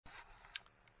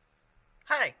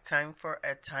Hi, time for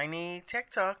a tiny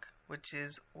tech talk, which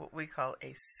is what we call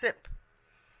a sip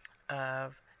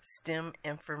of STEM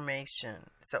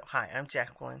information. So, hi, I'm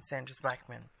Jacqueline Sanders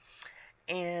Blackman,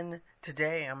 and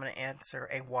today I'm going to answer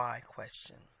a why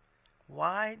question.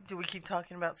 Why do we keep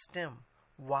talking about STEM?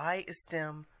 Why is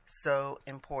STEM so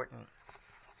important?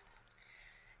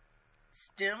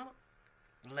 STEM,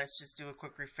 let's just do a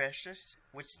quick refresher,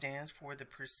 which stands for the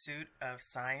pursuit of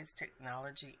science,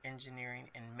 technology, engineering,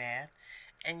 and math.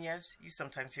 And yes, you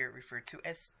sometimes hear it referred to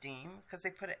as STEAM because they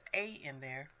put an A in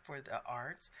there for the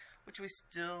arts, which we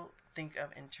still think of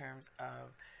in terms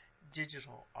of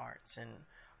digital arts and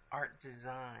art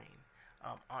design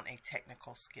on a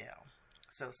technical scale.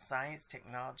 So science,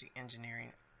 technology,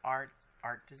 engineering, art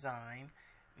design,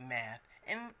 math,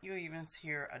 and you even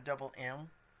hear a double M,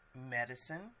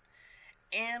 medicine.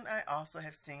 And I also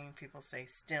have seen people say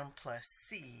STEM plus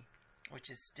C, which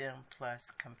is STEM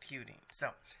plus computing.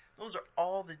 So those are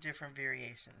all the different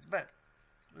variations. But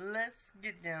let's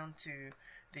get down to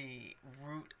the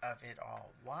root of it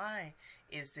all. Why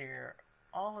is there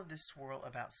all of this swirl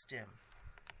about STEM?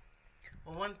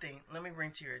 Well, one thing, let me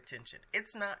bring to your attention.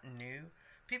 It's not new.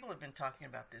 People have been talking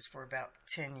about this for about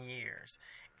 10 years.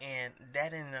 And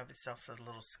that in and of itself is a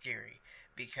little scary.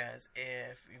 Because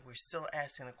if we're still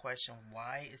asking the question,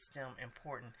 why is STEM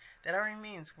important? That already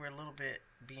means we're a little bit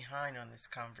behind on this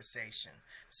conversation.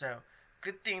 So,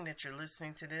 good thing that you're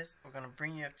listening to this. We're going to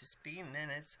bring you up to speed, and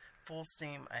then it's full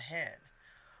steam ahead.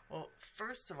 Well,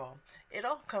 first of all, it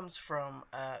all comes from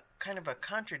kind of a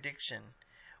contradiction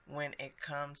when it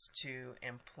comes to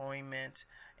employment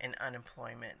and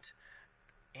unemployment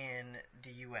in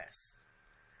the U.S.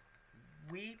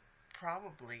 We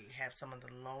probably have some of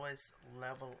the lowest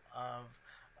level of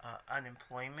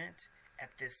unemployment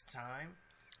at this time,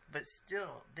 but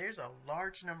still there's a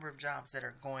large number of jobs that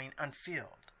are going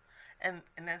unfilled, and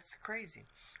that's crazy.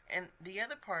 And the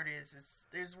other part is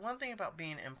there's one thing about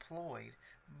being employed,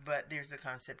 but there's the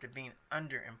concept of being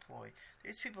underemployed.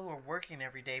 There's people who are working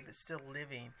every day but still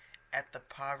living at the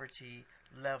poverty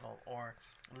level or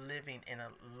living in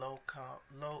a low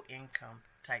income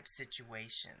type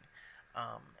situation.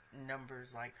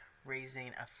 Numbers like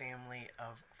raising a family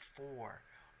of 4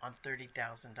 on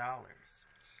 $30,000.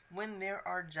 When there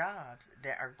are jobs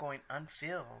that are going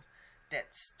unfilled,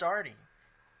 that starting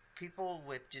people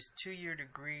with just 2-year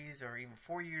degrees or even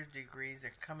 4 years degrees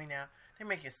are coming out, they're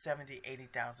making $70,000,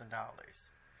 $80,000.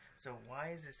 So why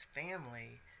is this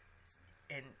family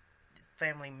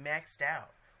maxed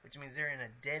out? Which means they're in a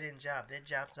dead-end job. Their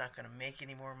job's not going to make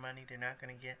any more money. They're not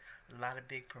going to get a lot of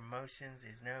big promotions.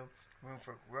 There's no room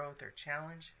for growth or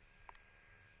challenge.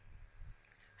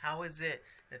 How is it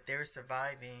that they're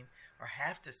surviving or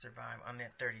have to survive on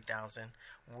that $30,000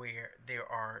 where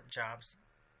there are jobs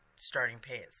starting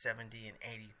pay at $70,000 and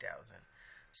 $80,000?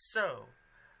 So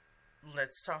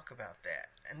let's talk about that.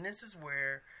 And this is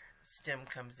where STEM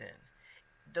comes in.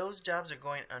 Those jobs are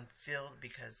going unfilled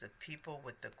because the people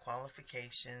with the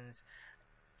qualifications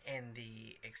and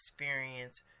the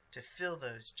experience to fill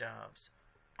those jobs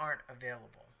aren't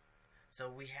available. So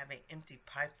we have an empty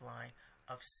pipeline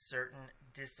of certain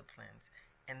disciplines.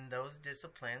 And those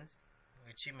disciplines,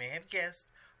 which you may have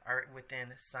guessed, are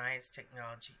within science,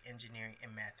 technology, engineering,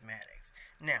 and mathematics.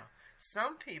 Now,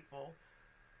 some people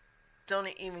don't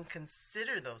even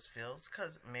consider those fields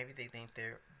because maybe they think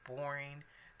they're boring,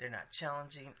 they're not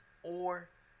challenging, or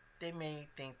they may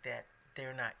think that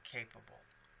they're not capable.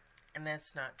 And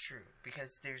that's not true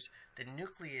because there's the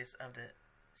nucleus of the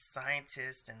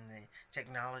scientists and the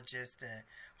technologists, the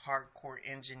hardcore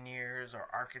engineers or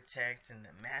architects and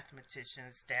the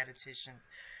mathematicians, statisticians.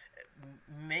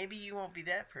 Maybe you won't be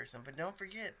that person, but don't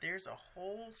forget there's a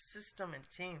whole system and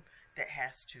team that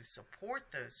has to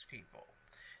support those people.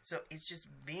 So it's just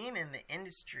being in the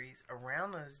industries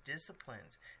around those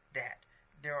disciplines that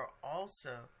there are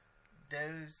also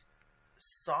those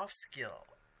soft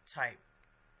skill type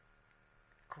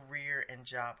career and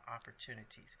job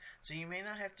opportunities. So you may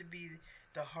not have to be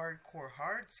the hardcore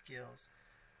hard skills,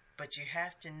 but you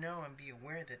have to know and be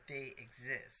aware that they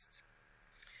exist.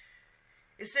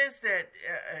 It says that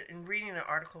in reading an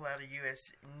article out of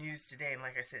U.S. News Today, and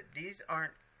like I said, these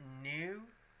aren't new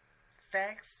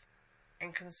facts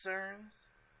and concerns.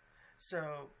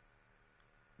 So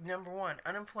number one,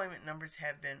 unemployment numbers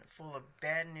have been full of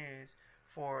bad news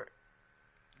for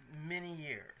many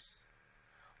years.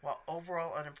 While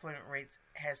overall unemployment rates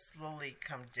has slowly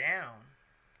come down,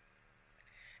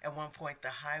 at one point the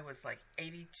high was like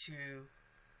 8.2%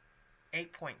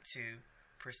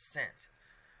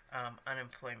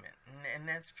 unemployment, and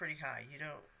that's pretty high. You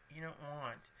don't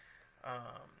want,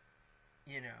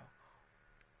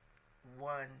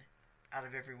 1 out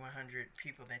of every 100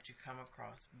 people that you come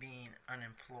across being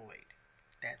unemployed.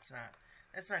 That's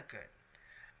not good.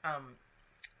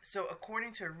 So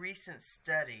according to a recent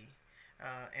study,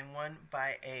 and one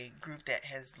by a group that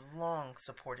has long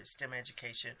supported STEM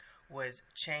education, was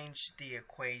Change the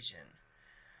Equation.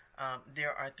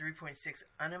 There are 3.6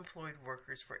 unemployed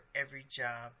workers for every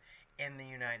job in the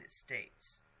United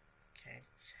States. Okay,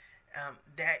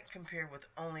 that compared with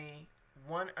only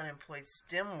one unemployed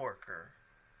STEM worker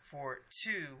for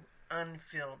 2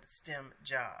 unfilled STEM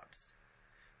jobs.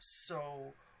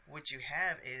 So what you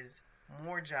have is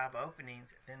more job openings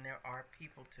than there are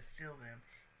people to fill them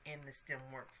in the STEM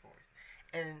workforce.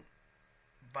 And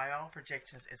by all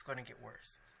projections, it's going to get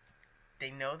worse. They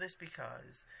know this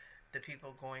because the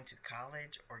people going to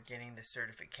college or getting the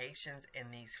certifications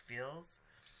in these fields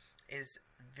is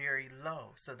very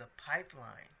low. So the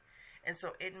pipeline. And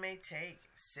so it may take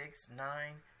 6, 9,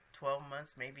 12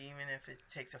 months, maybe even if it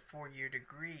takes a 4-year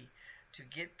degree to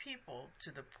get people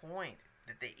to the point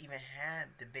that they even had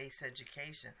the base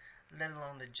education, let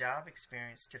alone the job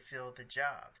experience to fill the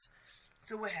jobs.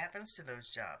 So what happens to those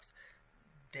jobs?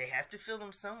 They have to fill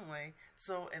them some way.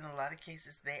 So in a lot of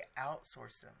cases, they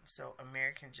outsource them. So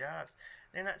American Jobs,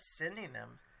 they're not sending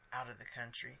them out of the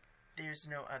country. There's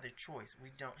no other choice.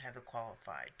 We don't have the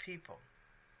qualified people.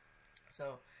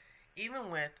 So even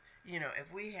with,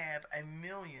 if we have 1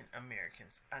 million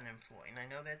Americans unemployed, and I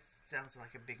know that sounds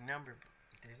like a big number, but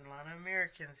there's a lot of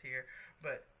Americans here,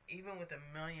 but even with 1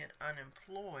 million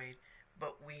unemployed,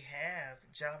 but we have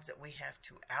jobs that we have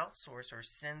to outsource or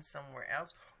send somewhere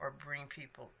else or bring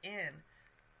people in,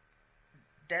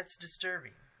 that's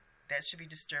disturbing. That should be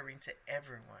disturbing to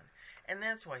everyone. And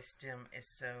that's why STEM is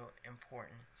so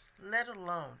important, let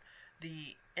alone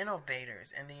the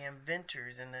innovators and the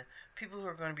inventors and the people who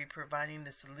are going to be providing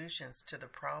the solutions to the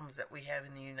problems that we have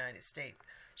in the United States.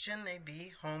 Shouldn't they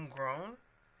be homegrown?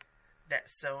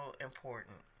 That's so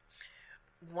important.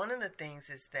 One of the things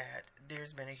is that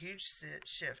there's been a huge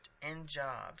shift in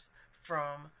jobs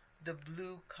from the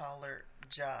blue-collar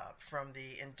job, from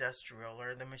the industrial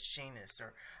or the machinist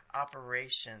or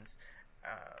operations,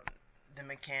 the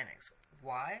mechanics.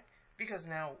 Why? Because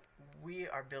now we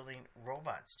are building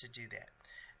robots to do that.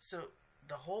 So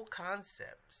the whole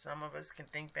concept, some of us can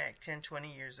think back 10,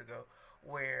 20 years ago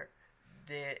where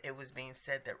it was being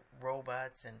said that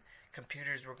robots and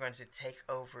computers were going to take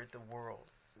over the world.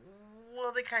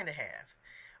 Well, they kind of have.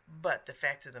 But the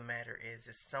fact of the matter is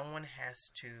someone has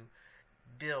to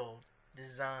build,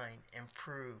 design,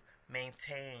 improve,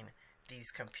 maintain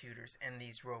these computers and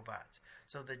these robots.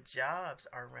 So the jobs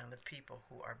are around the people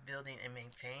who are building and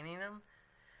maintaining them,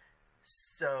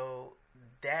 so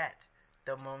that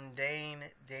the mundane,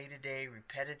 day-to-day,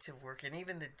 repetitive work and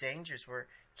even the dangerous work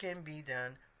can be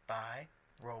done by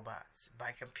robots,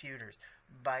 by computers,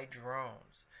 by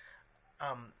drones.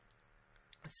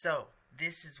 So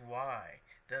this is why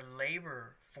the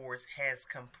labor force has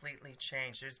completely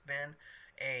changed. There's been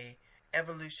a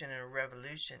evolution and a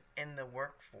revolution in the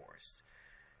workforce.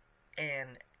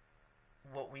 And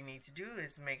what we need to do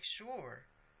is make sure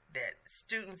that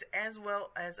students as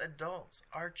well as adults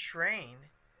are trained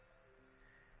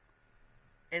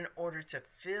in order to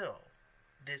fill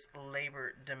this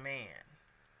labor demand,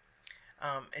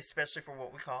 especially for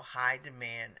what we call high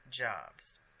demand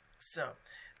jobs. So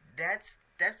that's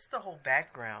the whole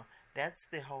background. That's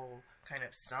the whole kind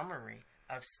of summary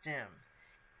of STEM,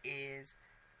 is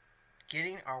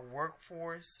getting our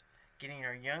workforce, getting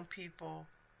our young people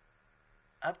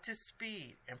up to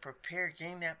speed and prepared,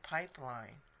 getting that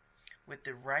pipeline with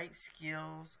the right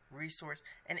skills, resource,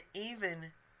 and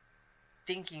even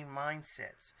thinking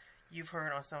mindsets. You've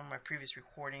heard on some of my previous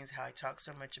recordings how I talk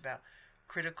so much about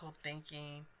critical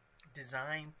thinking,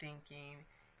 design thinking,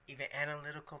 even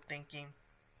analytical thinking.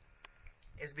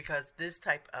 Is because this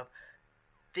type of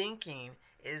thinking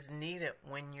is needed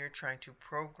when you're trying to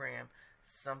program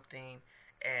something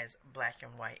as black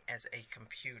and white as a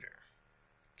computer.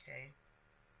 Okay?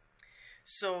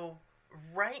 So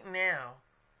right now,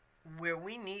 where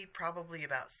we need probably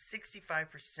about 65%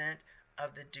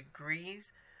 of the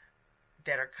degrees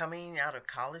that are coming out of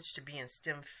college to be in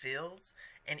STEM fields,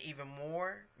 and even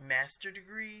more master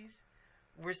degrees,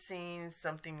 we're seeing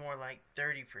something more like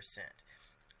 30%.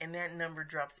 And that number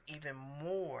drops even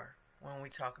more when we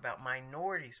talk about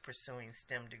minorities pursuing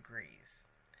STEM degrees.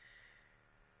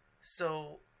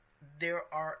 So there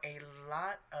are a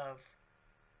lot of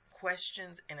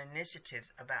questions and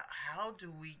initiatives about how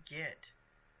do we get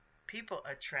people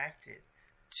attracted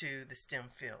to the STEM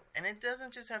field. And it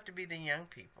doesn't just have to be the young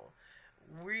people.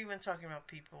 We're even talking about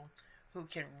people who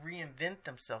can reinvent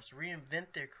themselves,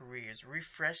 reinvent their careers,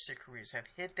 refresh their careers, have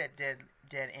hit that dead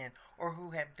end, or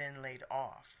who have been laid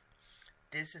off.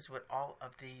 This is what all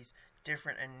of these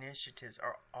different initiatives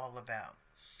are all about.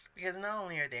 Because not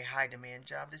only are they high demand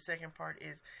jobs, the second part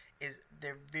is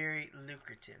they're very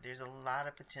lucrative. There's a lot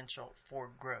of potential for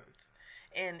growth.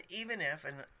 And even if,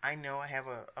 and I know I have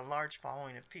a large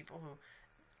following of people who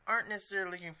aren't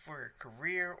necessarily looking for a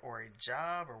career or a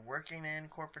job or working in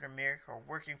corporate America or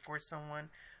working for someone,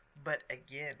 but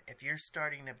again, if you're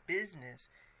starting a business,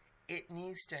 it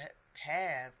needs to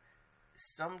have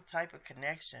some type of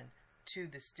connection to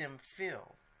the STEM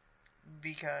field,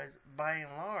 because by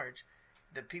and large,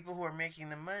 the people who are making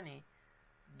the money,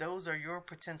 those are your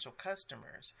potential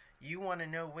customers. You want to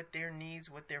know what their needs,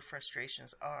 what their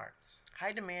frustrations are.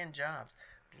 High demand jobs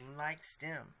like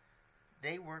STEM,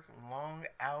 they work long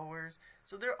hours,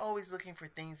 so they're always looking for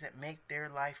things that make their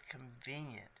life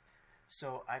convenient.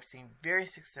 So I've seen very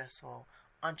successful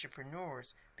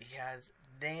entrepreneurs because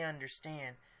they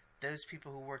understand those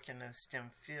people who work in those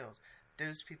STEM fields,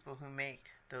 those people who make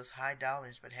those high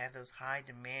dollars but have those high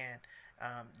demand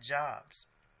jobs.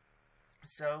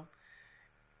 So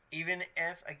even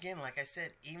if, again, like I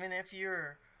said, even if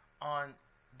you're on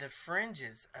the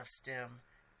fringes of STEM,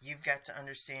 you've got to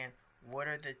understand what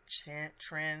are the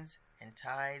trends and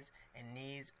tides and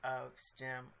needs of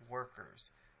STEM workers.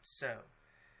 So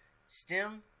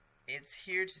STEM, it's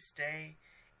here to stay.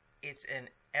 It's an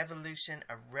evolution,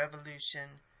 a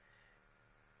revolution.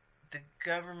 The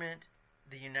government,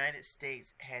 the United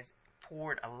States, has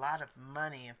poured a lot of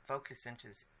money and focus into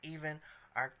this. Even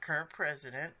our current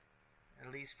president,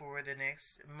 at least for the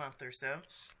next month or so,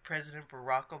 President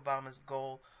Barack Obama's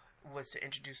goal was to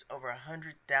introduce over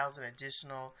 100,000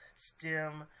 additional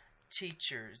STEM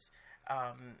teachers.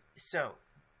 So,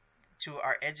 to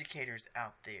our educators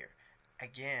out there,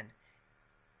 again,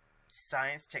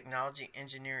 science, technology,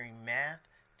 engineering, math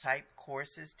type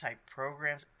courses, type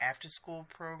programs, after school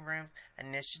programs,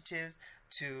 initiatives,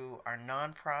 to our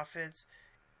nonprofits,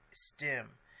 STEM.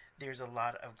 There's a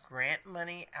lot of grant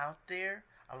money out there,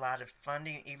 a lot of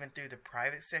funding even through the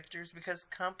private sectors, because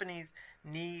companies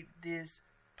need this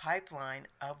pipeline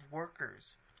of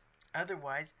workers.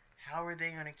 Otherwise, how are they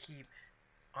going to keep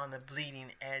on the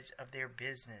bleeding edge of their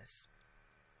business?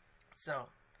 So,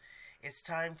 it's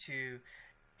time to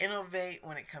innovate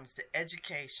when it comes to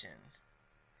education.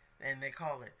 And they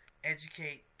call it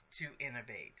Educate to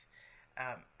Innovate.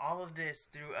 All of this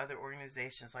through other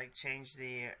organizations like Change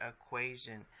the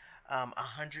Equation.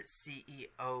 100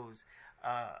 CEOs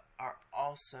are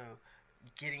also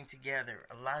getting together.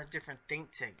 A lot of different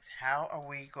think tanks. How are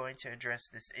we going to address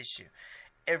this issue?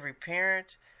 Every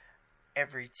parent,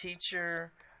 every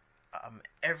teacher,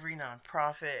 every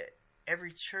nonprofit,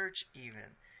 every church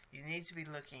even, you need to be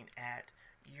looking at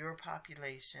your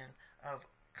population of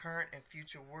current and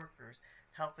future workers,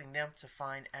 helping them to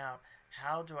find out,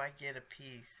 how do I get a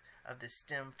piece of the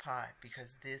STEM pie?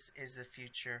 Because this is the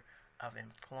future of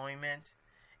employment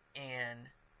and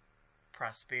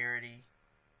prosperity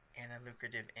and a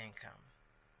lucrative income.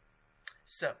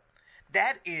 So,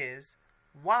 that is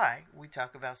why we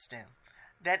talk about STEM.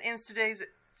 That ends today's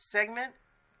segment.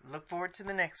 Look forward to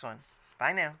the next one.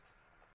 Bye now.